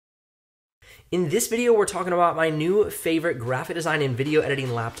In this video, we're talking about my new favorite graphic design and video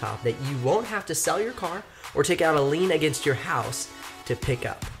editing laptop that you won't have to sell your car or take out a lien against your house to pick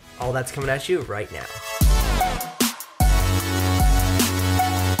up. All that's coming at you right now.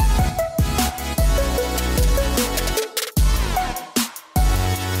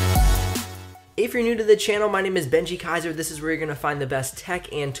 If you're new to the channel, my name is Benji Kaiser. This is where you're gonna find the best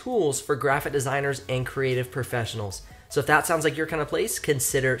tech and tools for graphic designers and creative professionals. So if that sounds like your kind of place,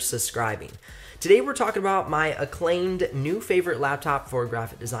 consider subscribing. Today we're talking about my acclaimed new favorite laptop for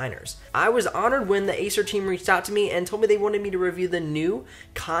graphic designers. I was honored when the Acer team reached out to me and told me they wanted me to review the new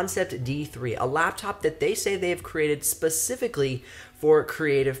ConceptD 3, a laptop that they say they have created specifically for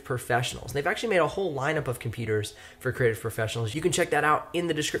creative professionals. They've actually made a whole lineup of computers for creative professionals. You can check that out in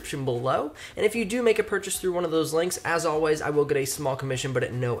the description below. And if you do make a purchase through one of those links, as always, I will get a small commission, but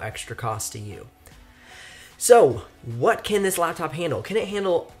at no extra cost to you. So, what can this laptop handle? Can it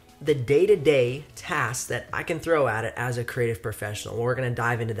handle the day-to-day tasks that I can throw at it as a creative professional? Well, we're gonna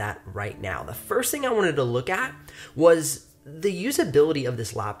dive into that right now. The first thing I wanted to look at was the usability of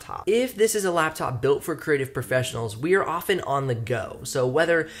this laptop. If this is a laptop built for creative professionals, we are often on the go. So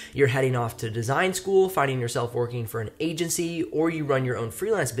whether you're heading off to design school, finding yourself working for an agency, or you run your own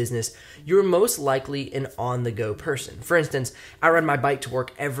freelance business, you're most likely an on-the-go person. For instance, I ride my bike to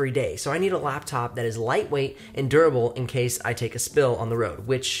work every day, so I need a laptop that is lightweight and durable in case I take a spill on the road,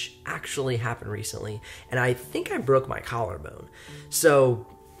 which actually happened recently, and I think I broke my collarbone. So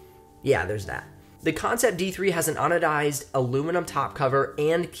yeah, there's that. The ConceptD 3 has an anodized aluminum top cover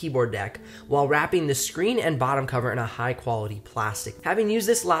and keyboard deck while wrapping the screen and bottom cover in a high quality plastic. Having used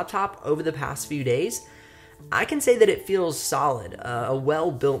this laptop over the past few days, I can say that it feels solid, a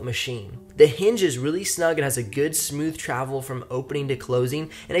well-built machine. The hinge is really snug and has a good smooth travel from opening to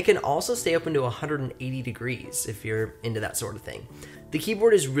closing, and it can also stay open to 180 degrees if you're into that sort of thing. The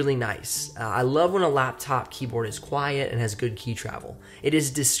keyboard is really nice. I love when a laptop keyboard is quiet and has good key travel. It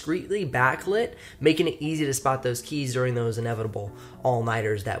is discreetly backlit, making it easy to spot those keys during those inevitable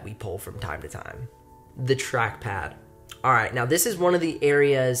all-nighters that we pull from time to time. The trackpad. All right, now this is one of the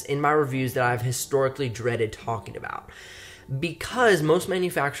areas in my reviews that I've historically dreaded talking about, because most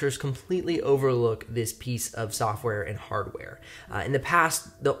manufacturers completely overlook this piece of software and hardware. In the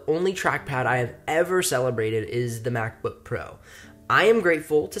past, the only trackpad I have ever celebrated is the MacBook Pro. I am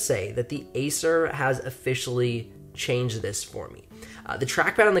grateful to say that the Acer has officially changed this for me. The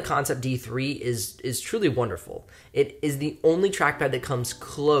trackpad on the ConceptD 3 is truly wonderful. It is the only trackpad that comes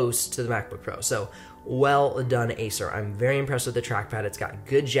close to the MacBook Pro. So well done, Acer. I'm very impressed with the trackpad. It's got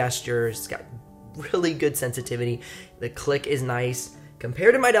good gestures. It's got really good sensitivity. The click is nice.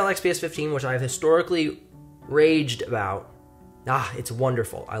 Compared to my Dell XPS 15, which I've historically raged about, it's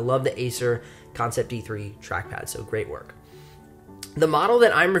wonderful. I love the Acer ConceptD 3 trackpad, so great work. The model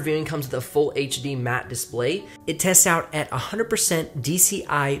that I'm reviewing comes with a full HD matte display. It tests out at 100%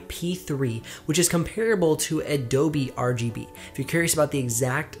 DCI P3, which is comparable to Adobe RGB. If you're curious about the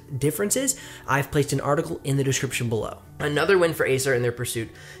exact differences, I've placed an article in the description below. Another win for Acer in their pursuit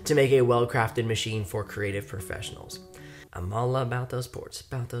to make a well-crafted machine for creative professionals. I'm all about those ports,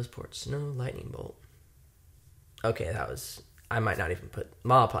 no lightning bolt. Okay, I might not even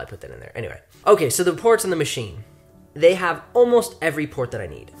I'll probably put that in there. Anyway, okay, so the ports on the machine. They have almost every port that I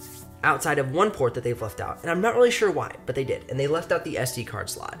need, outside of one port that they've left out. And I'm not really sure why, but they did. And they left out the SD card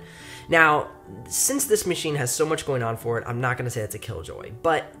slot. Now, since this machine has so much going on for it, I'm not going to say it's a killjoy.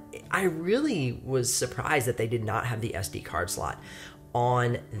 But I really was surprised that they did not have the SD card slot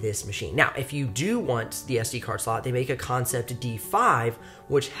on this machine. Now, if you do want the SD card slot, they make a ConceptD 5,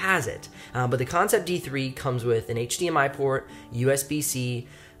 which has it. But the ConceptD 3 comes with an HDMI port, USB-C,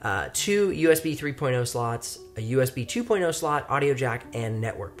 2 USB 3.0 slots, a USB 2.0 slot, audio jack, and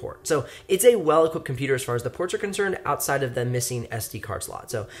network port. So it's a well-equipped computer as far as the ports are concerned, outside of the missing SD card slot.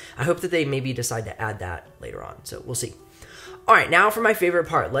 So I hope that they maybe decide to add that later on. So we'll see. All right, now for my favorite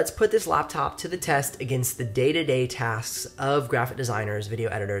part. Let's put this laptop to the test against the day-to-day tasks of graphic designers, video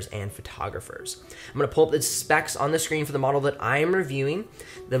editors, and photographers. I'm gonna pull up the specs on the screen for the model that I am reviewing.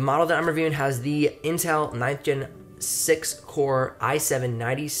 The model that I'm reviewing has the Intel 9th Gen 6-core i7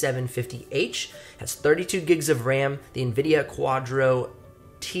 9750H, has 32 gigs of RAM, the NVIDIA Quadro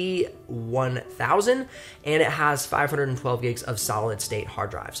T1000, and it has 512 gigs of solid-state hard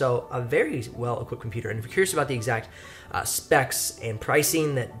drive. So a very well-equipped computer. And if you're curious about the exact specs and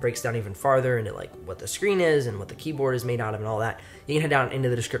pricing that breaks down even farther into like what the screen is and what the keyboard is made out of and all that, you can head down into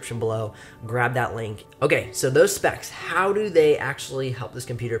the description below, grab that link. Okay, so those specs, how do they actually help this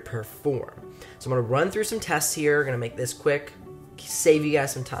computer perform? So I'm gonna run through some tests here, gonna make this quick, save you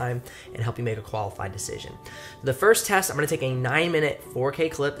guys some time and help you make a qualified decision. The first test, I'm gonna take a 9-minute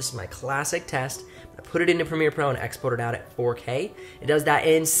 4K clip. This is my classic test. I'm gonna put it into Premiere Pro and export it out at 4K. It does that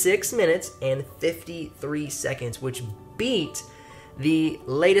in 6 minutes and 53 seconds, which beat the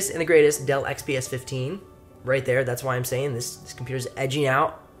latest and the greatest Dell XPS 15 right there. That's why I'm saying this computer's edging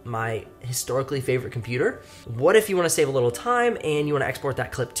out my historically favorite computer. What if you want to save a little time and you want to export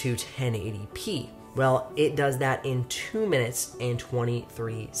that clip to 1080p? Well, it does that in 2 minutes and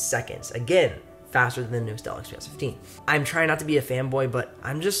 23 seconds. Again, faster than the newest Dell XPS 15. I'm trying not to be a fanboy, but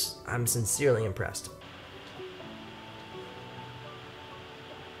I'm sincerely impressed.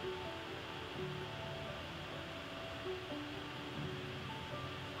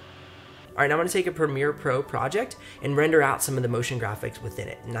 All right, now I'm gonna take a Premiere Pro project and render out some of the motion graphics within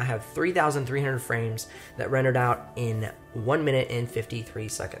it. And I have 3,300 frames that rendered out in 1 minute and 53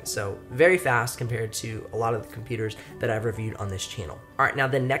 seconds. So very fast compared to a lot of the computers that I've reviewed on this channel. All right, now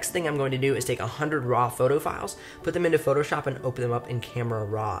the next thing I'm going to do is take 100 raw photo files, put them into Photoshop and open them up in Camera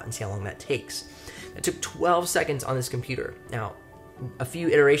Raw and see how long that takes. It took 12 seconds on this computer. Now, a few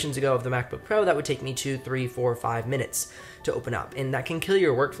iterations ago of the MacBook Pro, that would take me 2, 3, 4, 5 minutes to open up. And that can kill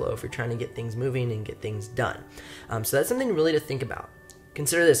your workflow if you're trying to get things moving and get things done. So that's something really to think about.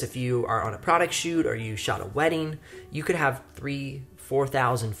 Consider this: if you are on a product shoot or you shot a wedding, you could have 3,000,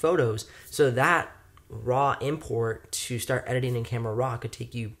 4,000 photos. So that raw import to start editing in Camera Raw could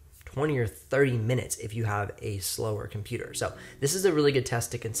take you 20 or 30 minutes if you have a slower computer. So this is a really good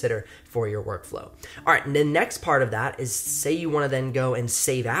test to consider for your workflow. All right, and the next part of that is, say you want to then go and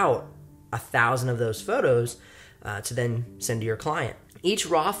save out 1,000 of those photos to then send to your client. Each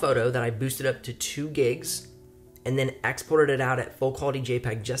raw photo that I boosted up to 2 gigs and then exported it out at full quality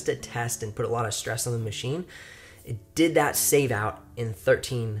JPEG just to test and put a lot of stress on the machine, it did that save out in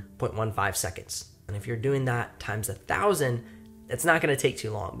 13.15 seconds. And if you're doing that times 1,000, it's not going to take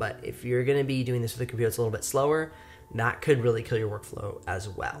too long. But if you're going to be doing this with a computer that's a little bit slower, that could really kill your workflow as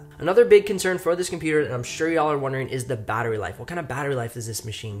well. Another big concern for this computer, and I'm sure y'all are wondering, is the battery life. What kind of battery life does this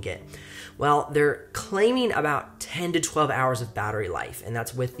machine get? Well, they're claiming about 10 to 12 hours of battery life, and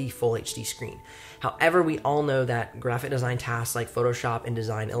that's with the full HD screen. However, we all know that graphic design tasks like Photoshop,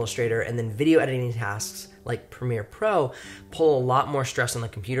 InDesign, Illustrator, and then video editing tasks like Premiere Pro pull a lot more stress on the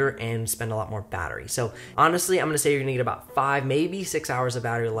computer and spend a lot more battery. So honestly, I'm gonna say you're gonna get about 5, maybe 6 hours of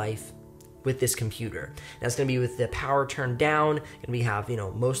battery life with this computer. That's gonna be with the power turned down, and we have,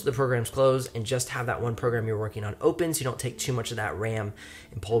 most of the programs closed, and just have that one program you're working on open so you don't take too much of that RAM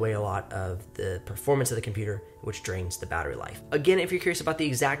and pull away a lot of the performance of the computer, which drains the battery life. Again, if you're curious about the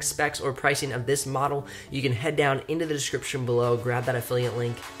exact specs or pricing of this model, you can head down into the description below, grab that affiliate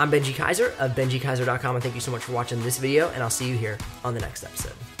link. I'm Benji Kaiser of BenjiKaiser.com, and thank you so much for watching this video, and I'll see you here on the next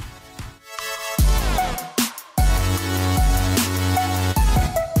episode.